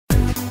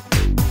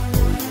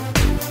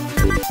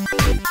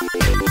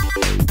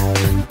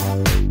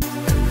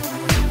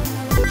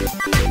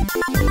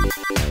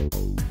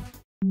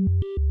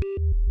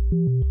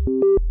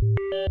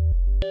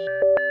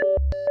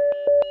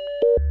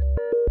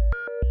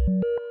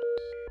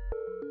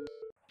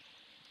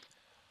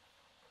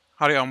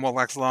Howdy, I'm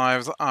Wonky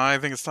Lives. I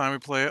think it's time we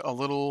play a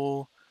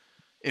little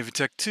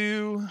Infi-Tech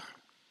 2.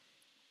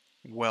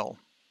 Well,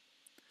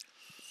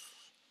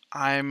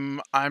 I'm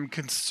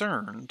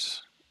concerned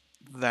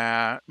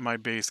that my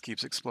base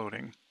keeps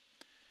exploding,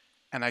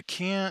 and I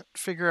can't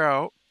figure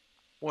out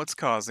what's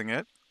causing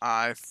it.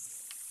 I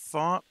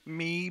thought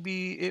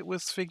maybe it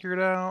was figured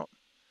out,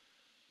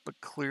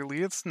 but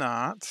clearly it's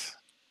not.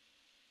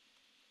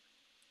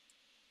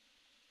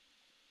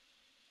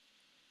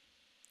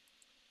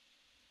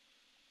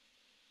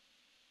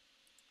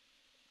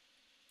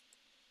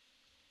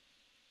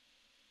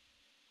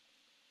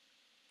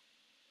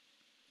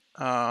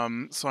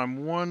 So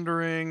I'm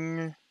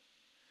wondering.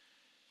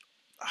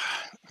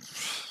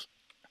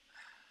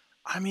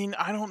 I mean,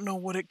 I don't know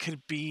what it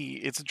could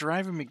be. It's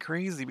driving me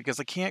crazy because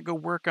I can't go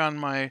work on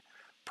my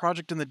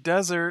project in the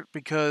desert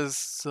because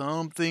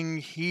something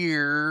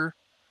here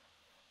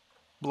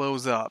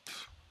blows up.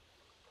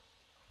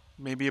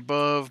 Maybe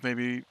above,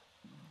 maybe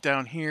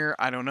down here.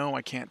 I don't know.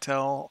 I can't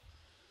tell.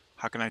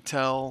 How can I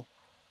tell?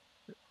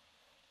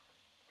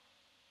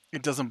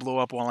 It doesn't blow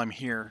up while I'm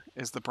here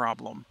is the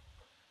problem.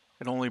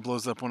 It only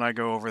blows up when I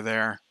go over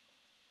there.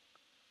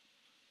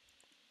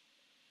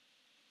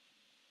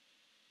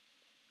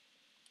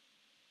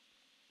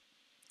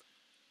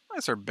 Why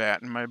is there a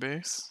bat in my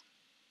base?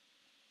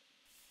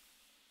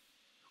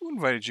 Who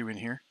invited you in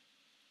here?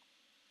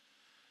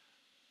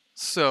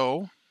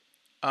 So,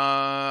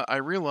 I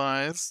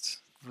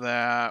realized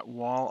that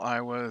while I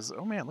was...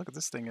 Oh man, look at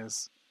this thing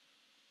is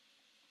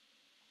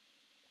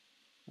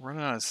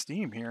running out of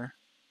steam here.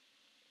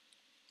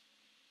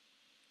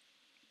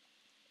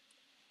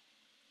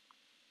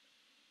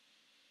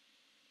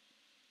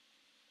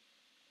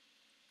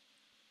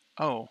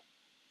 Oh.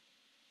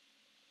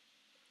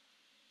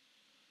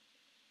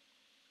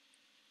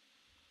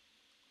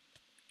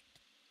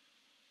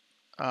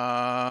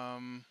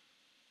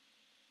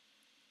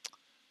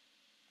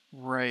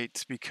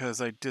 Right,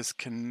 because I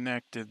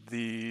disconnected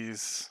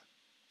these.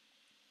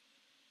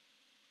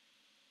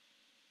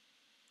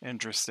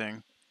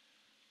 Interesting.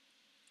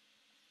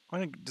 Why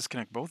didn't I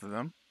disconnect both of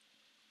them?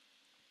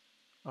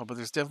 Oh, but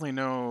there's definitely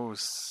no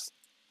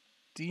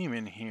steam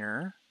in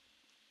here.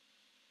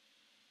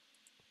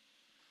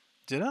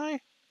 Did I?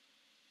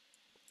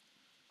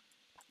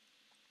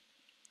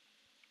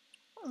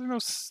 Oh, there's no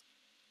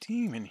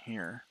steam in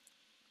here.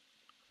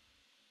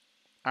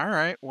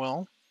 Alright,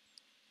 well.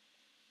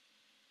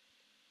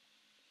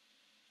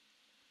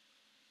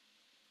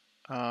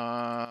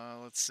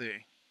 Let's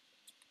see.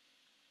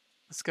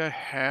 This guy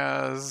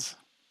has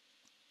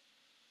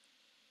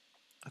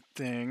a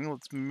thing.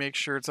 Let's make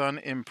sure it's on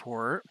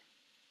import.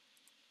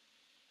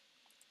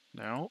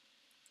 No.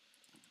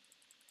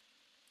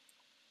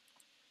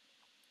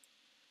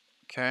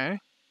 Okay.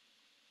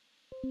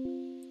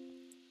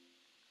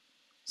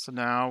 So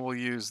now we'll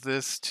use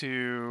this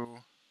to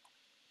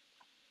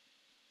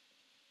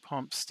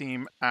pump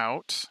steam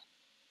out.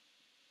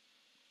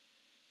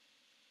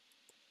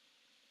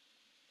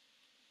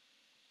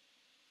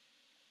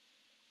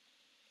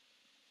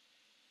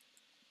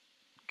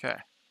 Okay.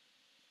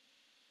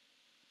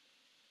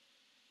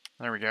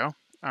 There we go.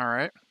 All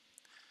right.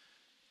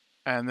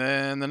 And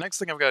then the next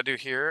thing I've got to do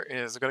here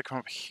is I've got to come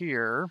up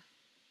here.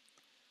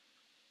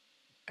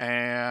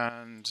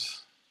 And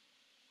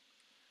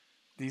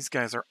these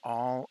guys are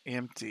all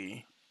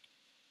empty.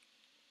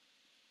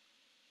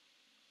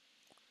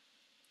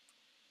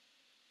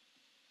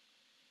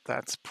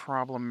 That's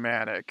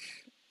problematic.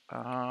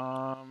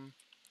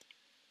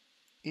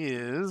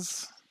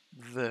 Is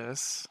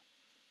this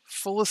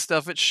full of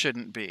stuff it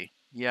shouldn't be?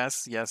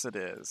 Yes, yes it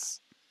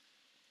is.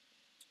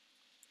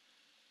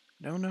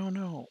 No, no,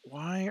 no.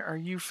 Why are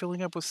you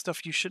filling up with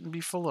stuff you shouldn't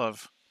be full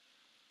of?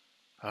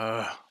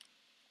 It's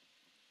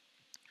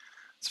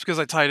because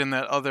I tied in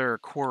that other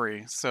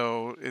quarry,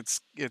 so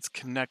it's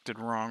connected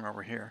wrong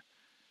over here.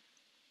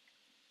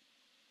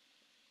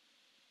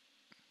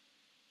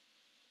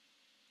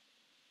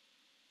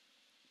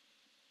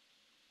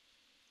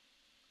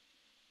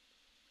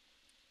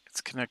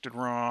 It's connected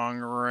wrong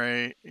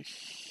right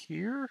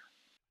here.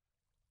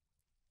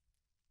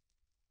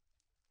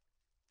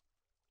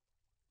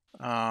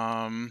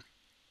 Okay.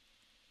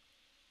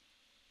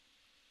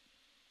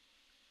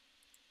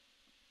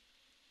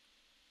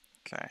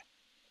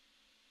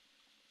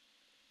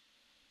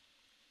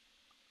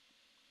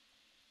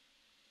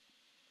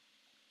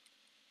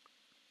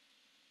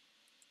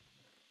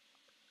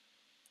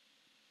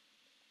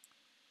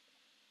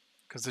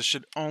 Because this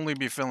should only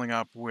be filling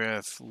up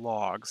with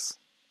logs,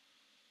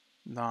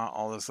 not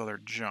all this other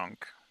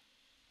junk.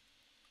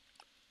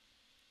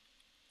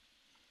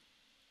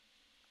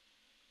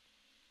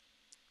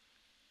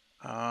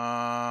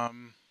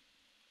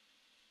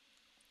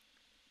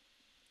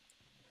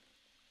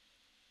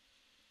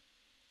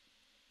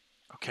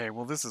 Okay,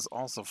 well this is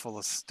also full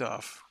of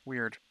stuff.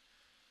 Weird.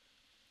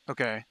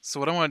 Okay, so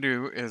what I want to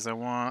do is I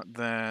want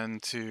then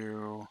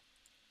to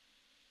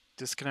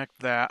disconnect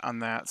that on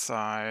that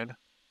side,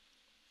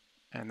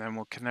 and then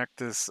we'll connect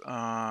this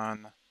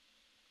on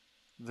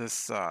this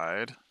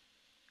side,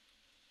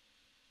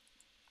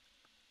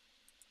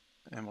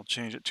 and we'll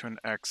change it to an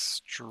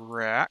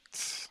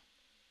extract.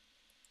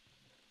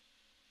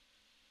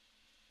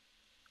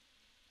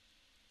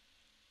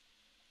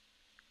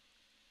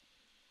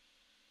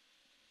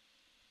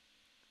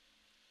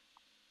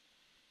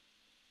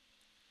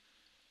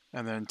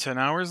 And then 10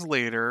 hours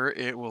later,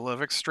 it will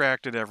have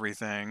extracted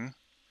everything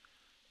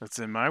that's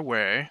in my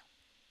way.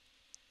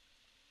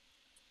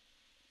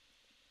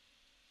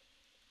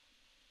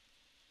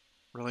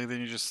 Really,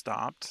 then you just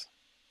stopped?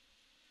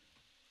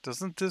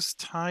 Doesn't this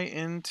tie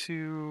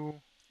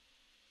into...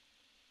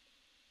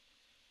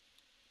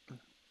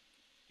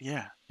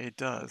 Yeah, it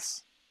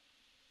does.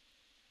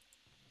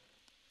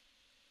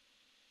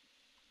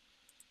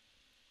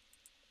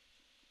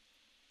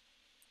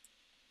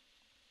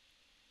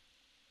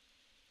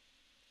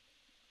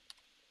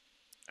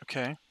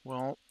 Okay,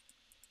 well...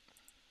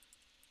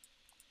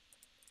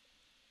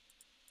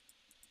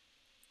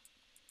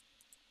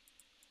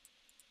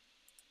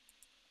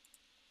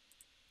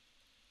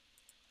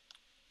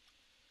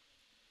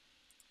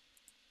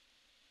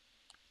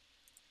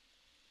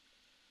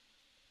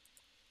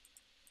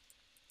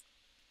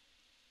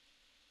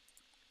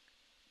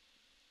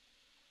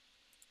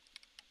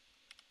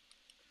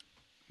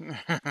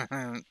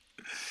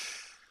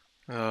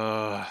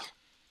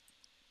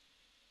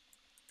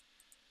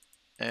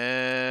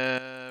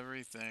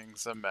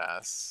 Everything's a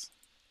mess.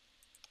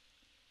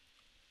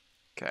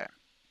 Okay.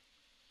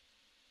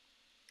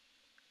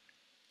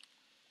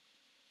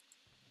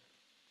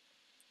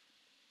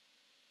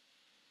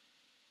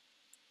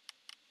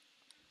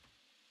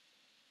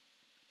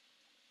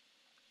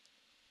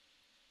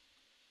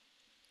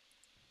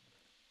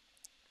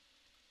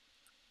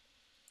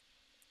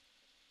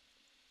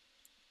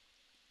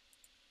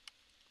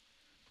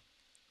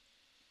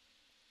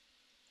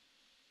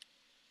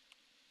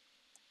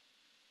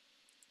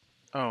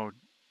 Oh,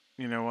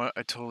 you know what?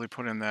 I totally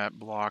put in that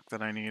block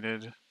that I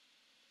needed.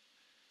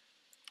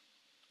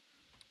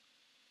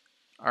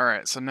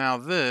 Alright, so now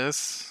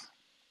this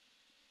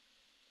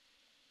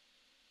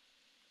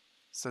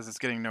says it's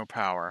getting no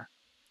power.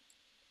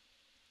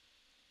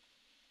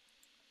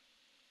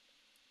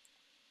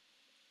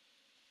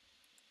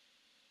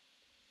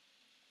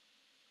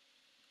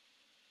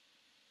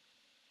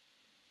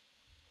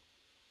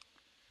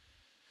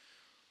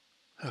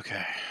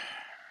 Okay.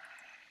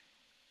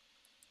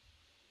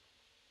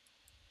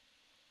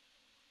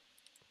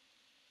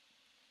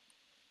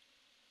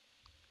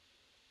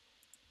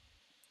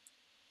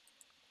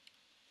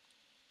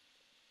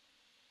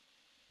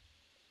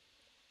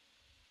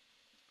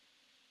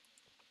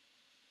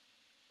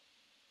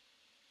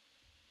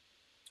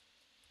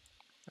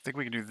 I think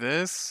we can do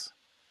this.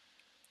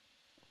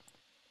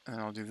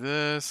 And I'll do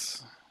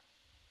this.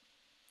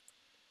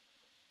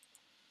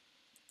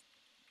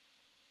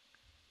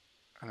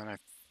 And then I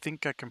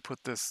think I can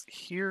put this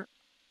here.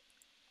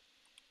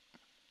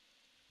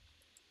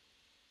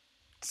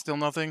 Still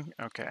nothing?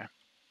 Okay.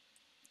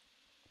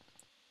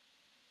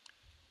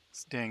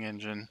 This dang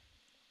engine.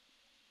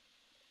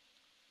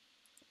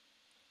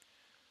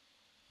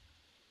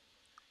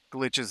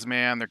 Glitches,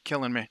 man. They're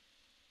killing me.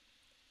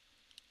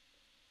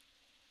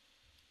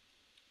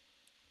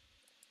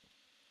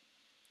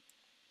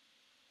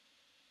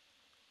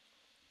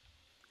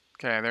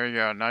 Okay, there you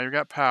go. Now you've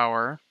got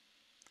power.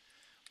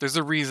 There's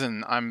a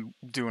reason I'm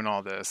doing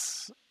all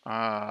this.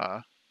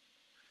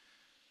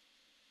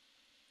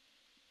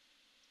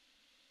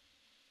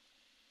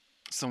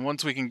 So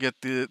once we can get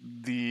this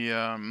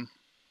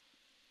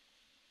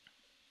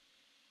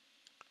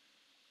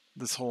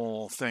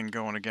whole thing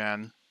going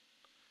again,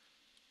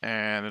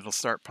 and it'll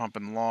start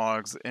pumping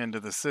logs into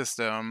the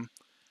system,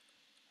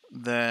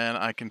 then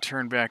I can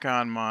turn back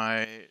on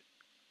my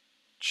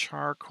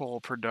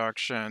charcoal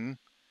production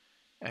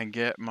and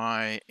get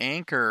my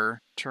anchor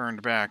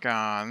turned back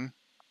on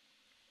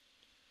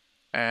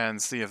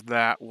and see if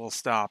that will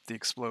stop the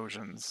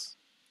explosions.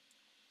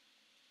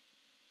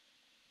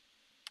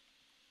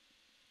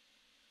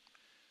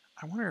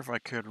 I wonder if I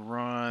could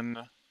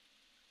run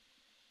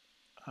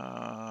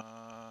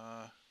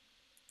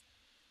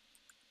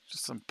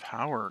just some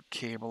power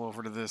cable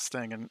over to this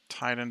thing and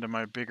tie it into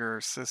my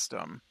bigger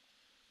system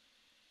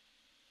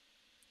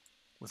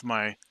with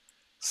my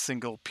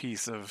single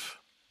piece of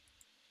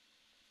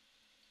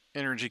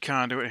energy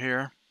conduit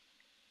here.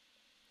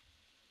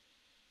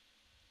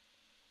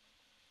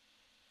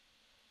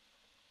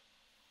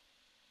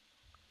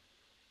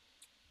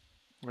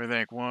 What do you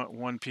think?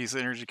 One piece of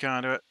energy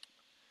conduit?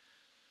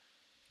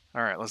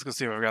 All right, let's go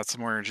see if I've got some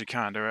more energy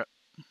conduit.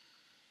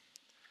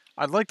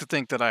 I'd like to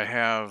think that I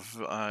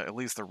have at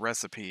least the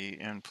recipe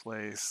in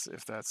place,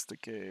 if that's the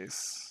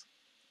case.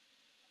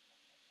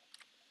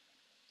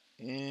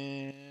 Oh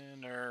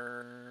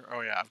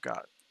yeah, I've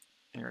got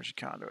energy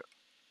conduit.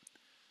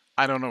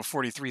 I don't know if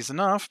 43 is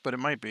enough, but it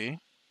might be.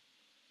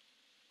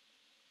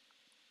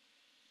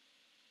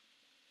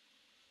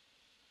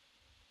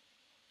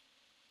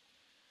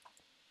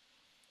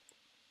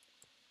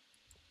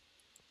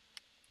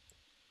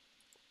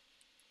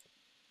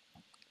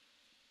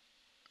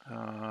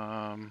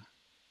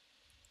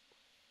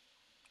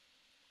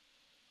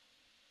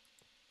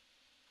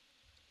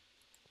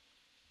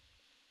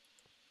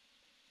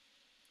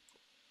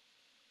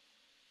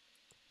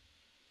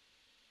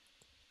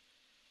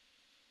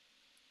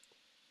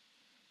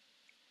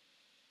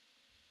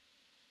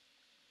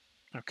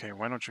 Okay,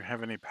 why don't you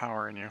have any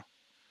power in you?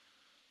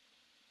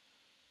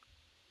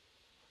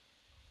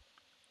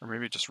 Or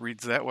maybe it just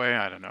reads that way,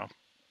 I don't know.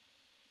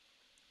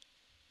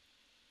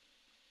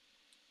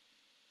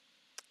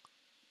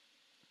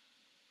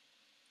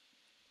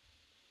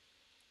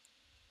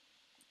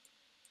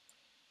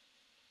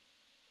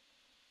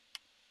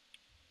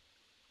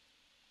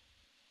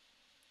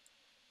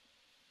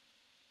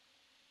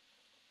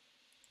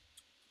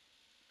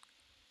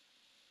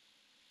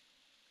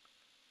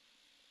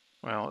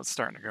 Well, it's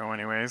starting to go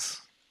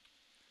anyways.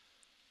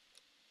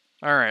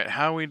 All right,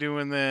 how we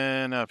doing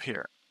then up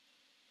here?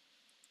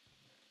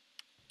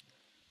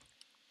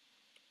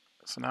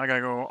 So now I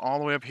gotta go all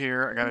the way up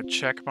here. I gotta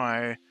check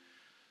my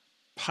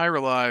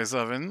pyrolyze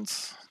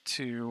ovens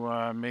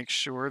to make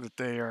sure that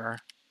they are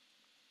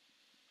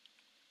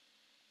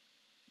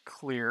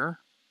clear.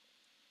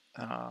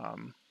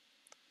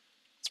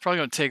 It's probably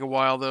gonna take a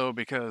while though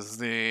because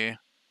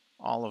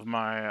all of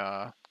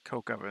my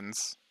coke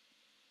ovens.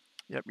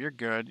 Yep, you're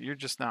good. You're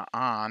just not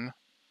on.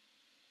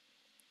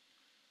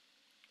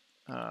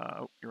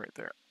 Oh, you're right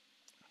there.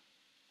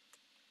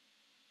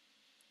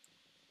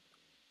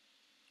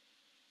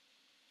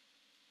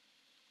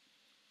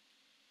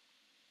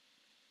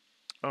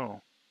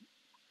 Oh.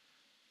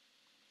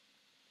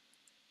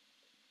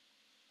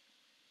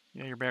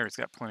 Yeah, your battery's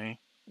got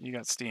plenty. You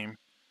got steam.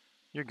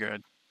 You're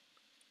good.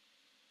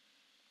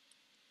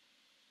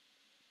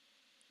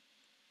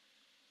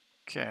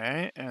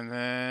 Okay, and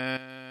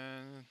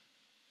then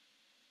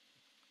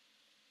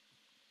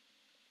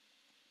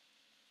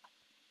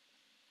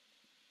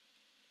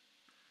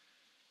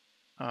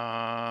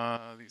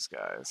these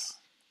guys.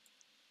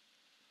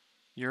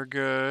 You're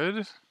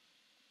good.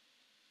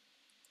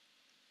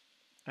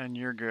 And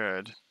you're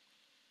good.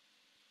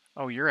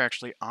 Oh, you're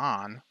actually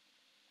on.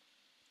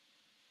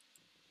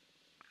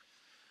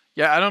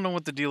 Yeah, I don't know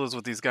what the deal is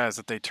with these guys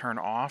that they turn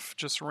off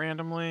just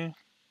randomly.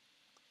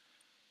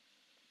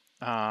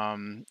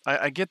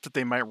 I get that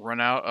they might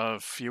run out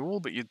of fuel,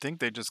 but you'd think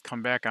they'd just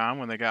come back on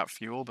when they got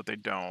fuel, but they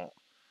don't.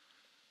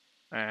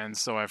 And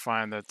so I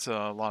find that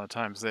a lot of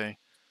times they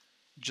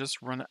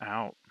just run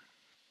out.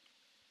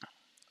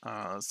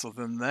 So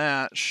then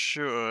that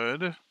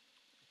should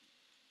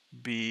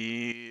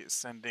be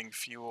sending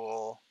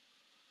fuel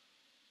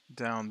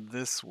down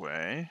this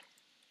way.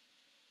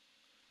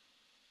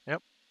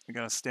 Yep, we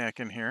got a stack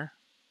in here.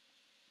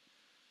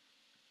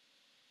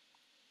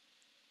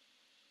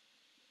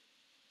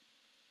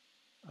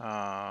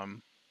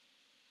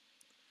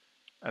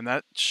 And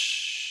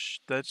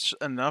that's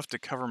enough to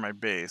cover my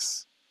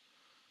base.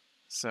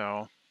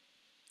 So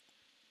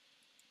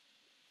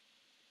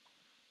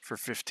for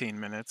 15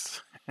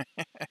 minutes.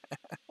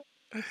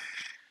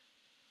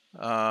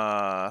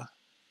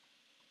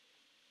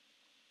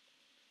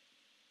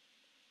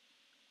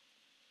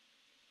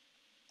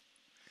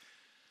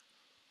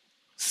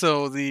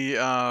 So the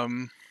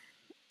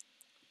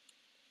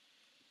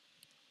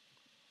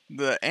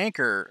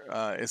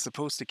anchor is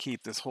supposed to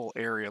keep this whole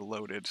area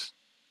loaded.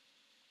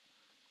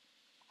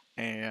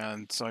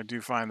 And so I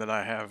do find that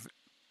I have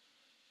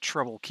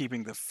trouble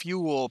keeping the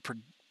fuel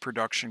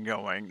production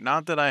going.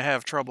 Not that I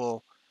have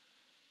trouble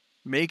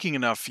making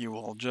enough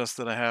fuel, just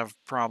that I have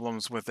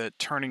problems with it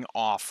turning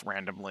off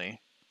randomly.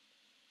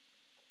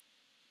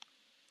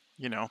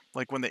 You know,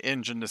 like when the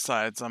engine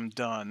decides I'm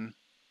done.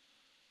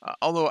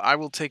 Although I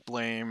will take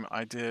blame,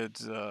 I did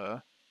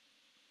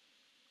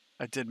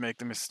make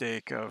the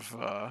mistake of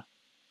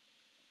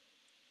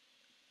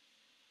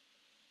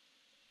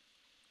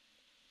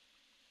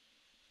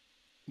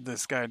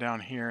this guy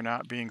down here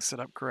not being set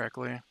up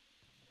correctly.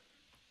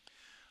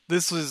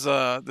 This is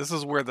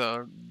where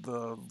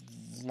the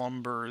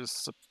lumber is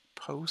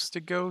supposed to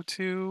go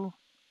to,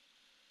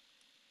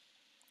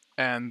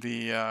 and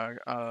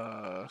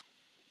the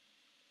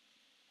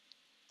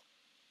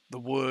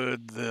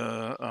wood,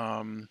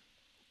 the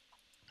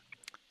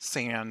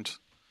sand,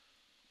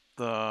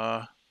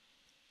 the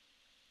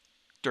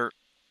dirt,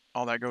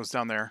 all that goes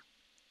down there,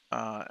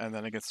 and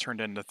then it gets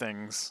turned into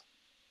things.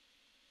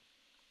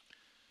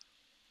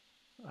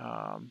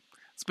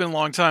 It's been a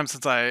long time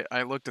since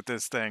I looked at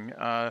this thing.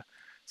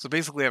 So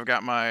basically, I've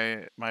got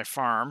my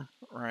farm,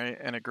 right,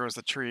 and it grows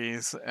the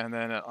trees, and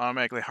then it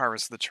automatically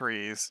harvests the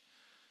trees,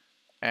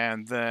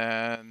 and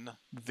then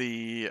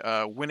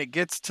when it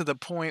gets to the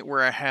point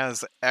where it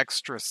has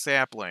extra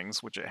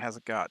saplings, which it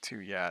hasn't got to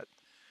yet,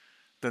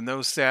 then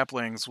those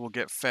saplings will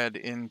get fed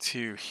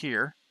into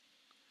here.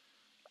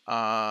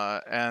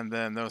 And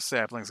then those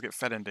saplings get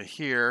fed into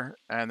here,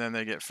 and then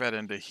they get fed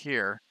into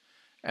here,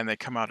 and they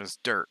come out as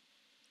dirt.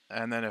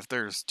 And then if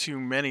there's too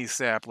many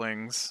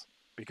saplings,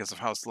 because of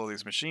how slow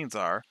these machines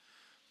are,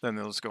 then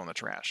they'll just go in the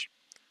trash.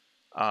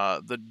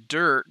 The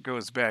dirt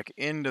goes back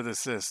into the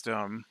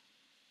system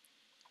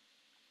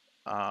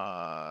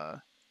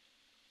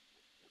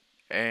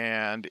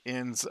and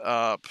ends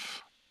up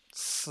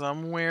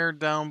somewhere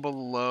down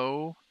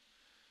below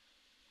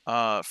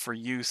for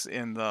use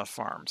in the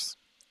farms.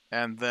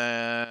 And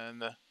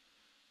then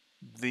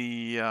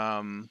the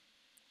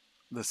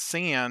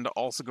sand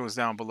also goes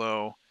down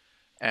below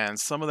and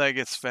some of that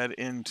gets fed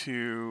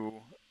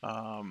into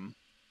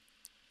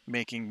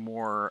making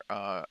more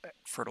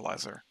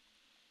fertilizer,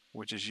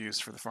 which is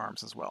used for the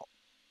farms as well.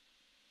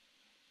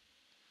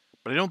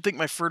 But I don't think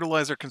my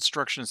fertilizer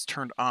construction is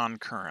turned on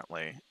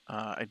currently.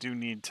 I do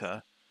need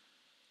to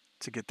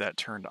get that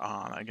turned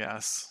on, I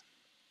guess.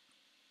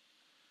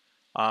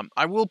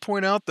 I will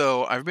point out,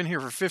 though, I've been here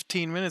for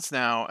 15 minutes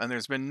now, and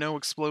there's been no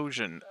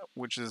explosion,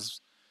 which is...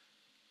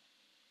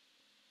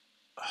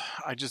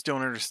 I just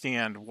don't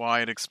understand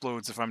why it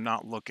explodes if I'm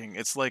not looking.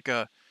 It's like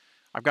I've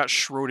got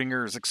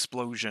Schrodinger's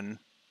explosion.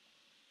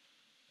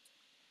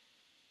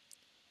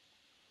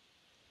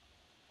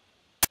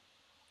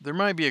 There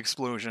might be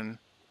explosion,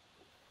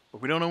 but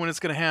we don't know when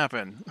it's going to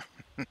happen.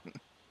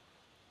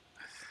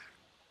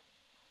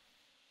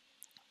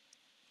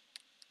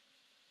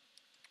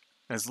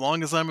 As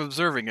long as I'm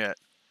observing it,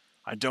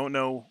 I don't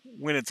know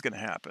when it's going to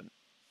happen.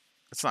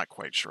 It's not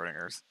quite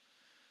Schrodinger's.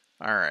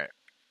 All right.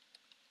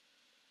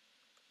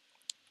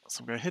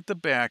 So I'm going to hit the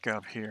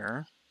backup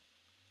here.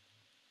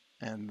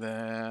 And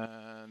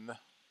then...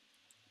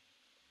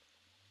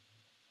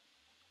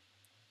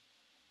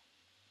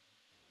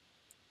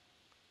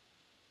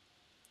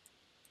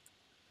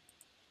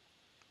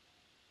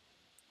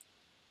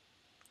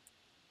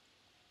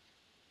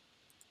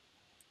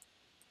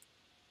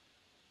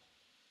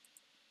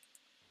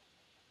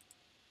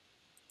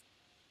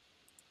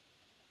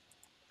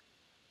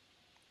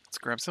 let's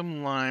grab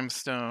some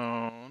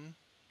limestone.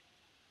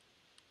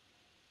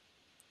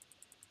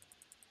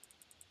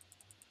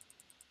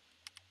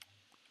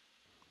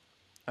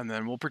 And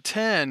then we'll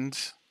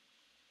pretend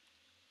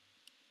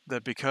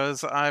that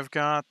because I've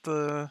got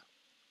the...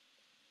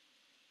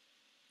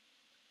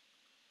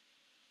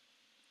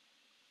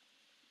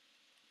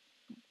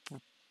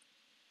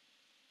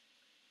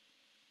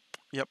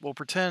 Yep, we'll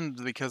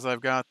pretend because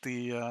I've got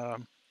the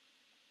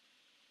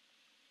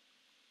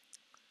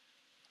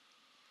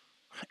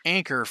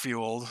anchor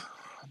fueled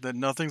that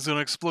nothing's going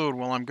to explode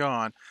while I'm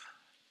gone.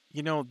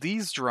 You know,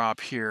 these drop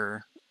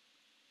here.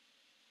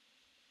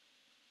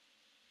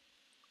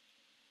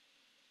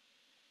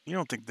 You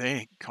don't think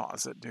they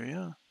cause it, do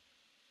you?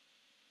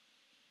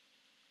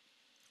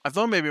 I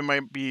thought maybe it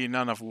might be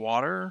not enough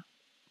water,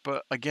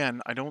 but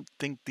again, I don't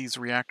think these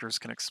reactors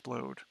can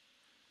explode.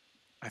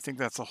 I think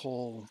that's a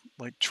whole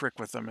like trick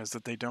with them, is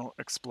that they don't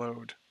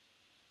explode.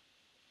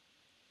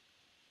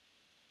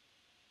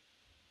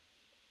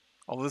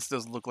 Although this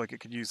does look like it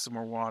could use some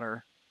more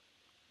water.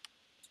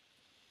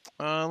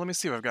 Let me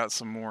see if I've got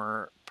some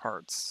more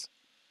parts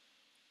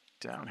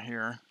down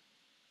here.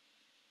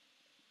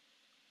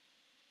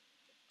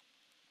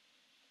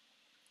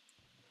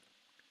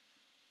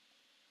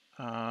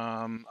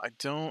 I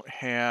don't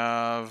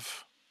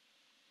have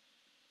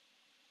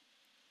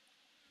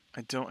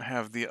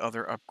the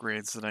other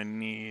upgrades that I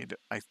need.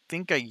 I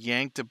think I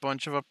yanked a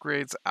bunch of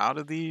upgrades out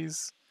of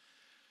these.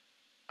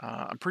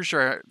 I'm pretty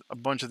sure a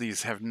bunch of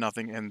these have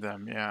nothing in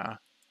them, yeah.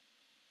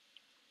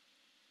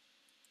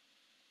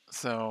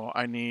 So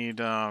I need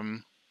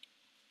the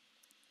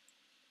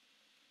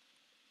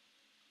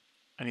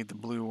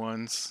blue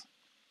ones.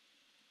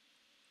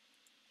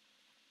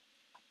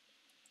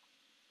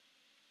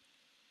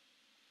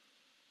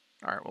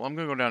 All right, well, I'm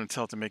going to go down and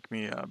tell it to make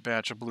me a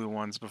batch of blue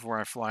ones before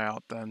I fly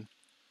out then.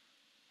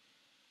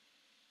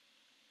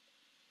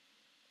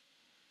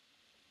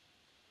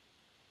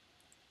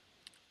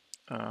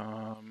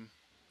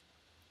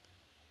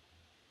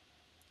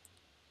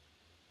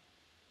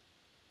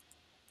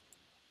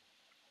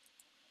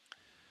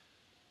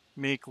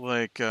 Make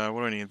like, what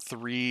do I need?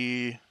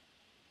 3...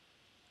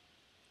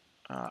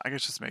 I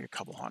guess just make a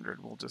couple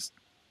hundred. We'll just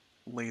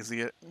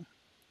lazy it.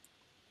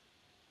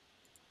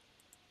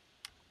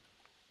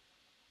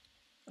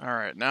 All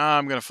right, now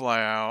I'm going to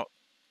fly out.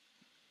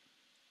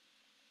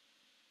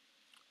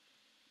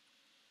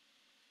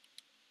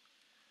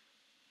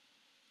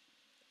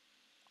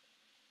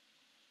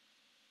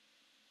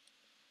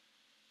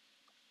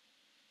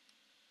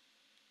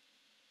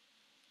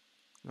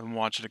 And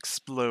watch it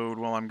explode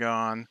while I'm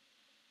gone.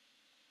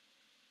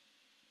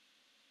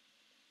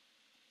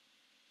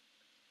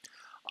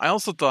 I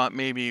also thought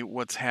maybe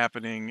what's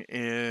happening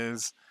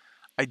is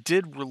I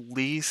did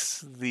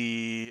release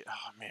the...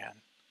 Oh,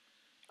 man.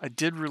 I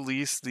did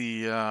release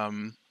the... I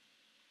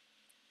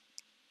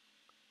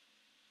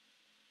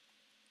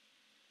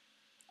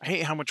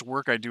hate how much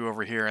work I do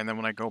over here, and then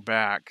when I go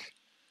back,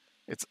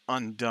 it's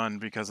undone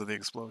because of the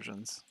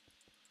explosions.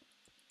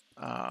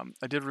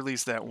 I did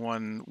release that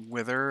one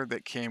wither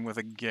that came with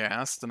a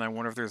ghast, and I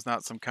wonder if there's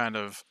not some kind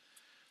of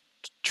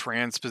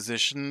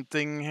transposition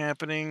thing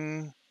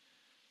happening.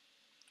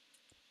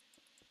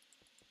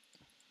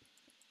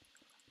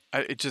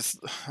 It just...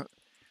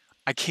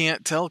 I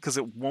can't tell because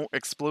it won't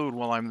explode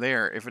while I'm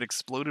there. If it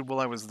exploded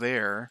while I was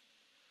there,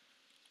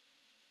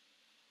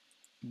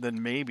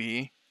 then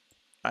maybe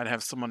I'd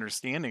have some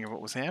understanding of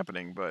what was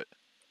happening, but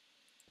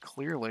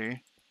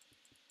clearly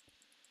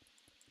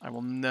I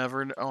will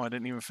never... Oh, I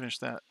didn't even finish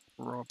that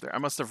row up there. I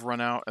must have run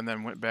out and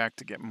then went back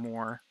to get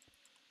more,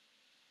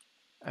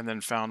 and then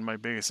found my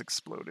base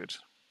exploded.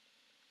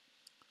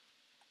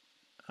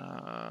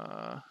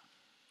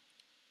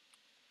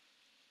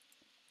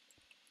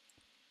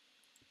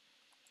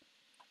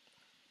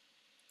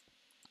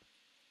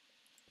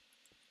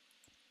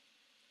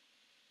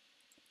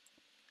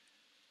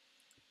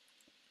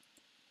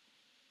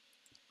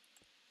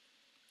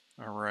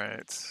 All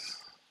right.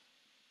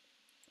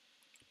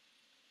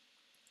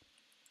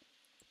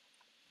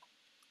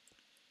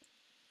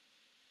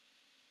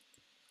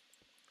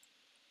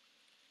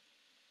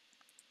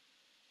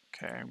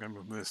 Okay, I'm gonna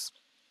move this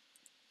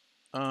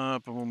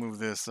up, and we'll move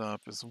this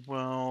up as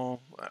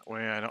well. That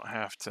way I don't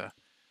have to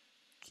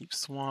keep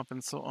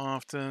swapping so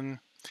often.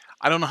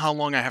 I don't know how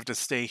long I have to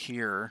stay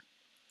here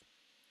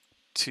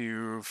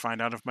to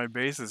find out if my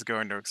base is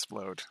going to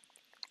explode.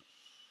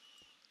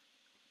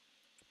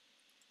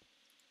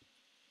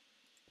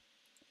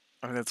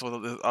 I mean, that's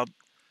what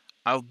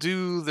I'll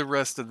do the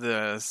rest of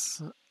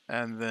this,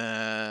 and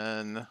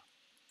then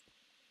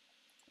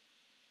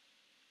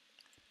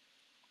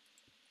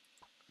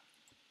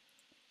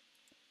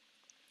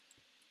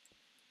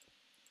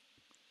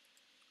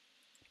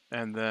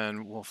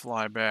we'll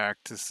fly back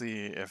to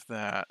see if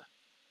that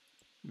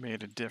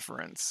made a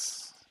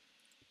difference.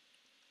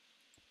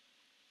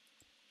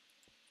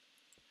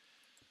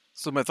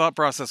 So my thought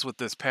process with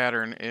this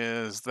pattern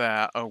is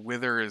that a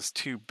wither is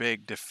too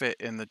big to fit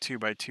in the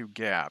 2x2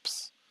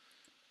 gaps.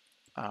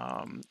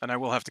 And I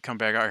will have to come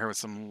back out here with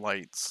some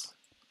lights.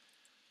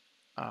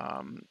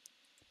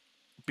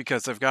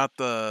 Because I've got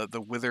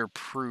the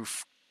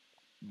wither-proof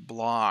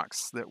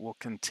blocks that will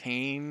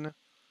contain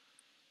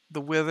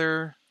the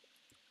wither,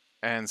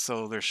 and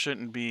so there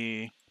shouldn't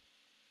be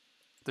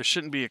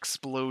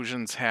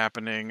explosions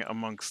happening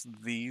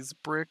amongst these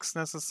bricks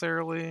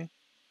necessarily.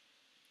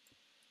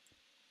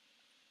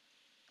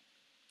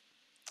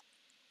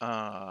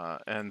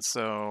 And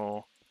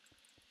so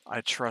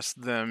I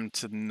trust them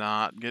to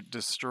not get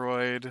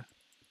destroyed,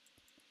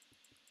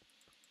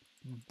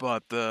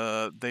 but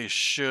they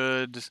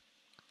should,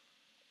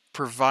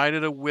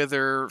 provided a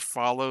wither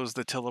follows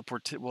the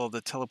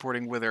the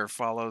teleporting wither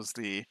follows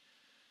the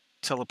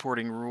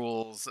teleporting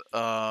rules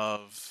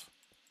of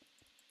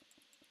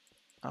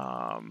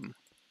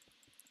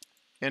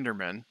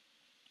Enderman.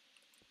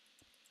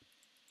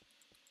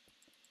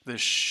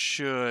 This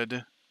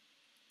should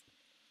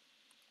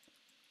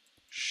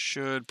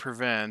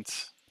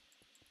prevent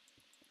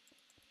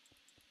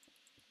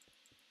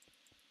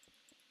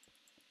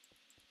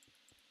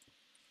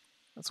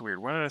That's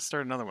weird. Why did I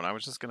start another one? I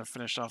was just going to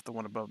finish off the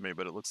one above me,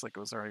 but it looks like it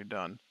was already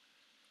done.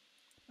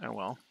 Oh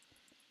well.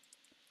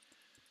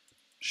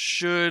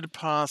 Should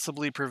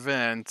possibly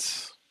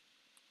prevent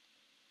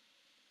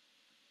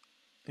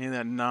any of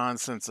that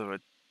nonsense of a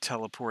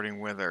teleporting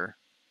wither.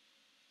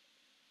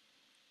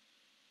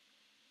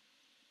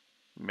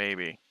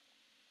 Maybe.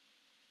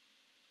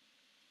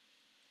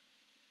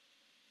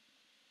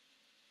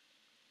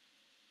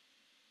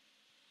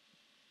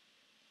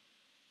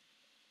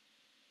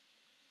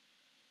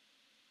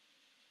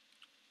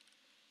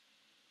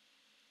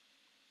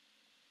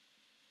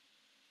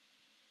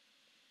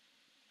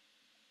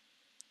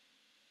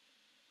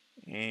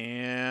 And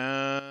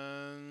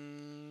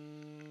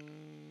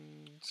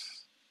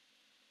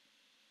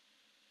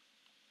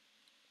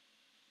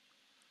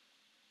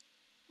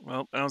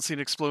well, I don't see an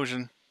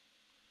explosion.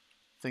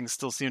 Things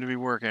still seem to be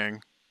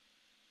working.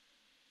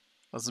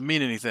 Doesn't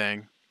mean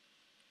anything.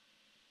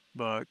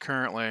 But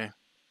currently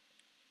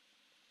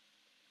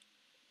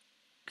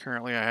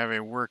I have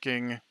a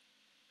working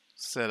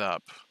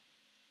setup.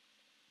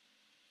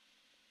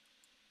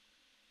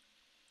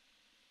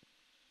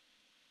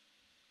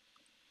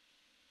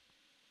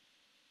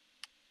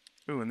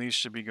 Ooh, and these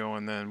should be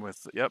going then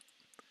with, yep.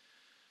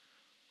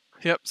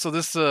 Yep, so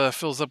this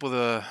fills up with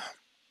a,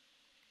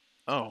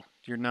 oh,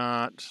 you're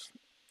not,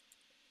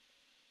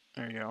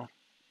 there you go.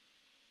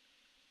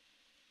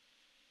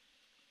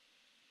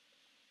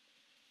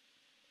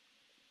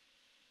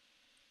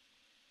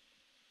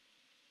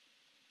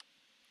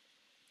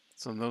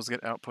 So those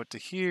get output to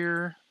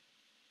here.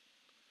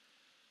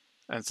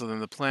 And so then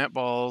the plant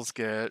balls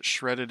get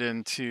shredded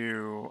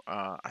into,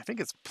 I think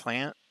it's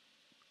plant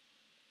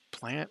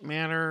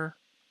matter.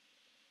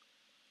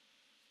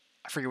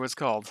 I forget what it's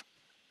called.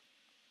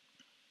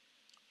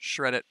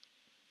 Shred it.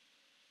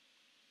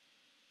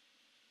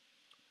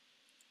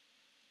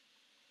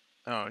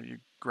 Oh, you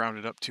ground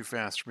it up too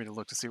fast for me to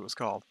look to see what it's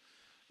called.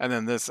 And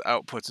then this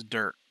outputs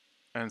dirt.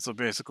 And so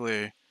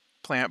basically,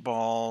 plant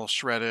ball,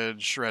 shredded,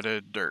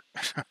 dirt.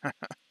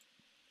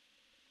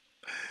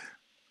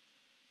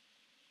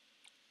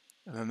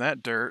 And then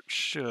that dirt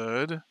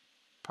should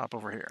pop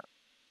over here.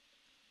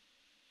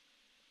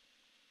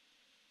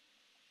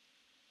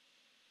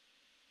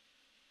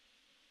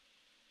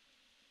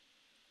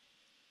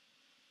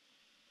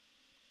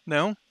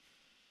 No?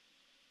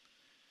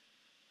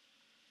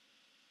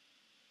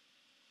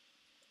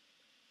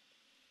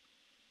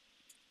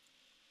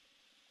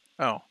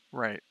 Oh,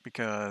 right,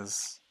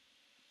 because...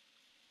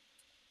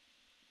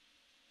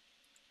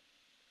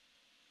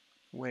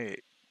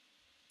 Wait.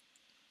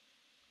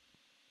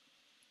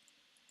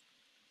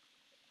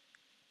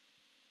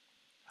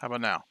 How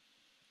about now?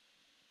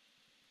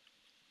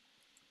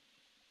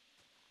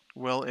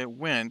 Well, it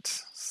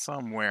went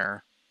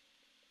somewhere.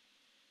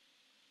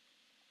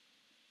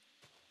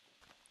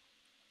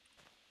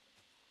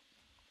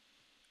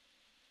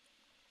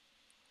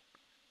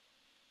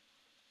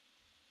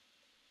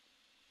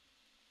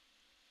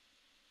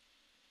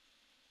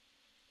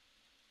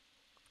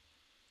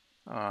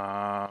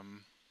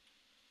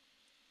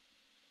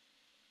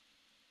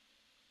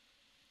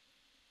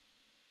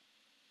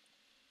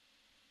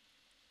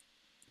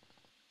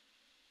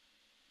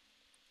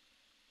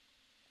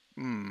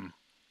 Hmm.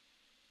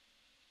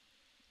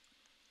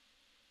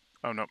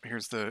 Oh no,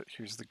 here's the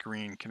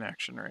green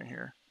connection right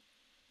here.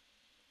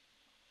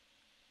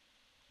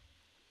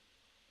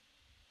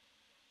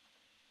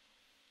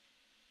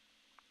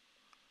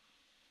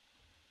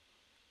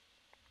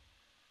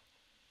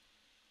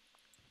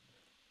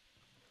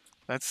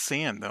 That's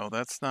sand though.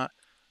 That's not.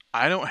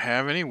 I don't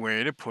have any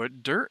way to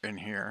put dirt in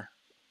here.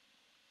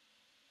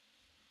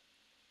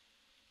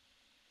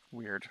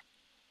 Weird.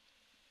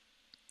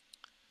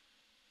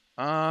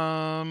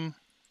 Um.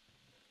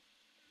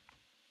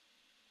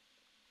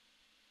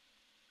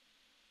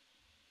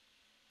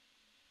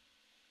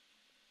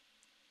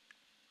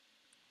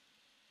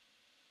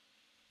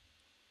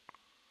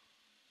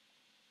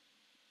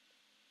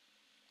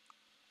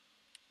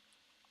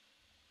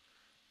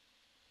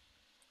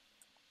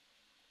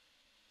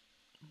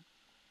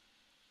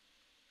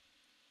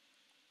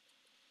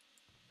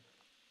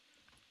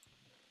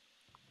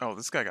 Oh,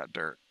 this guy got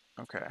dirt.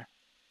 Okay.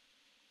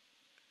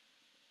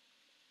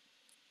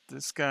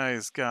 This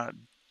guy's got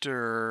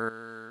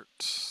dirt.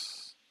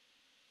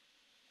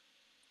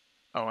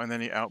 Oh, and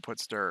then he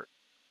outputs dirt.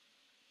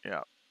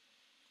 Yeah.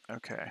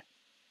 Okay.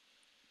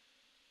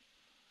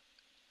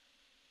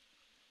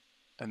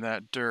 And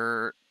that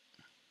dirt.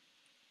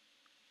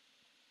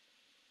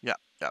 Yeah.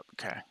 Yeah.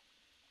 Okay.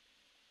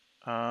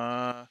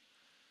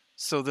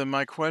 So then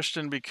my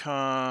question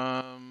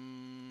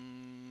becomes,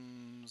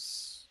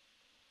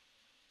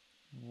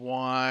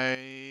 why,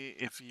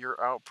 if you're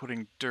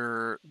outputting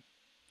dirt,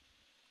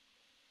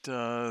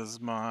 does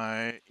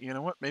my, you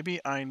know what, maybe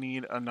I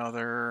need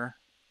another,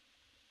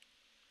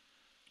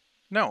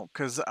 no,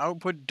 because the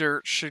output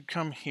dirt should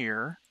come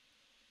here,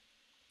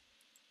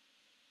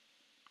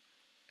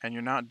 and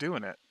you're not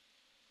doing it,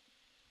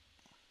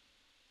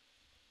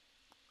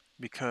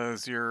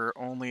 because you're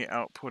only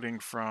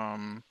outputting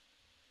from,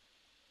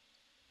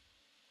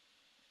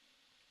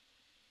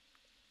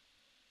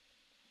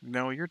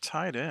 no, you're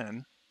tied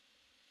in.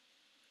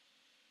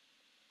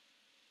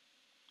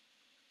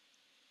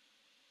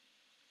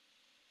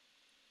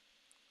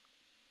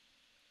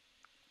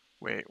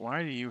 Wait,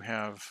 why do you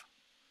have,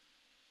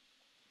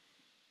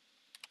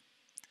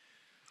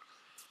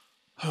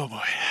 oh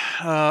boy,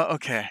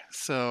 okay,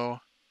 so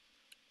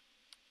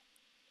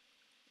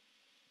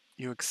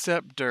you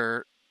accept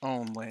dirt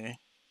only.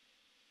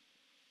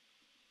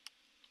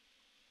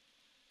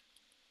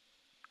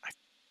 I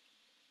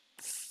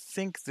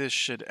think this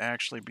should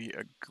actually be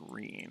a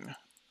green.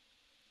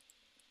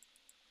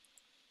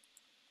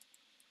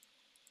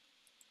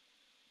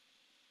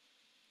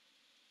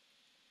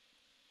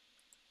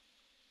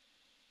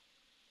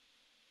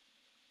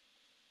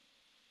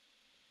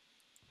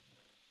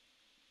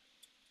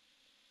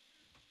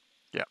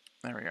 Yep,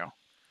 there we go.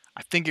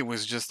 I think it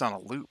was just on a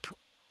loop.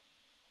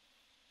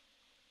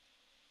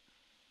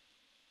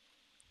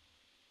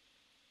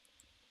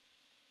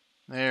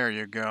 There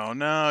you go.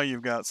 Now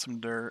you've got some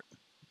dirt.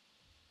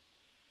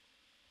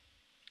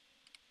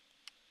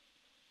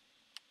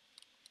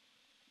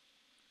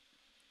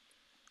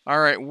 All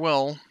right,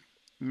 well,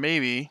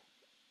 maybe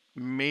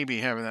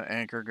having that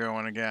anchor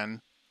going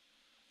again.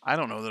 I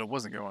don't know that it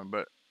wasn't going,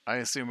 but I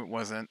assume it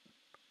wasn't.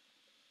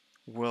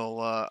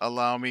 Will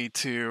allow me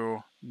to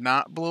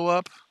not blow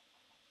up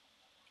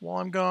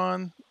while I'm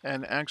gone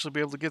and actually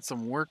be able to get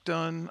some work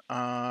done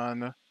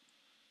on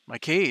my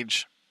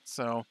cage.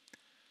 So,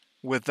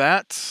 with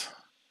that,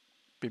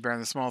 be bearing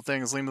the small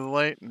things, lean to the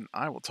light, and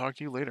I will talk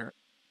to you later.